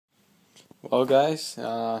Well, guys,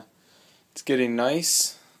 it's getting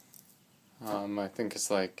nice. I think it's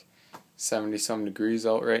like 70 some degrees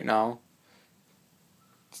out right now.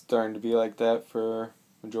 It's starting to be like that for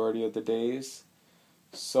majority of the days.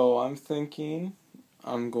 So I'm thinking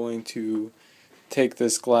I'm going to take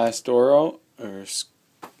this glass door out, or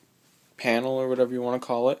panel, or whatever you want to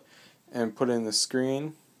call it, and put in the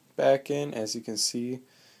screen back in. As you can see,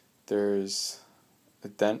 there's a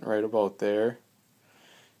dent right about there.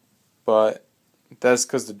 But that's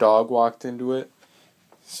because the dog walked into it.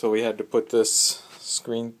 So we had to put this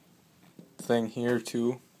screen thing here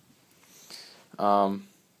too. But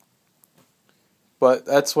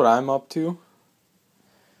that's what I'm up to.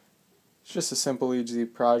 It's just a simple, easy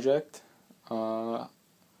project. I'll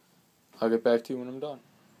get back to you when I'm done.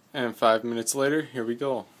 And 5 minutes later, here we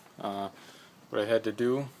go. What I had to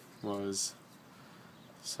do was,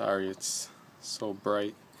 sorry it's so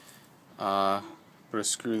bright, put a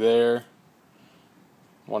screw there,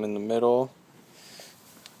 one in the middle,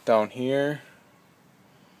 down here,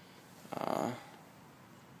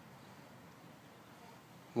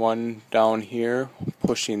 one down here,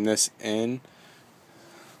 pushing this in,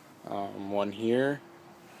 one here,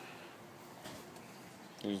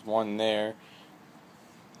 there's one there,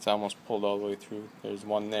 it's almost pulled all the way through, there's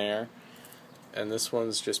one there, and this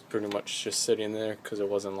one's just pretty much just sitting there because it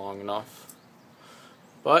wasn't long enough.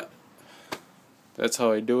 But that's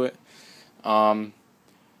how I do it.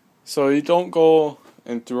 So you don't go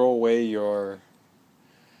and throw away your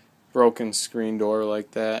broken screen door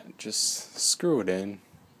like that. Just screw it in.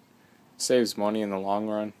 Saves money in the long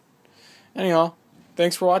run. Anyhow,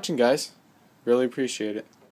 thanks for watching, guys. Really appreciate it.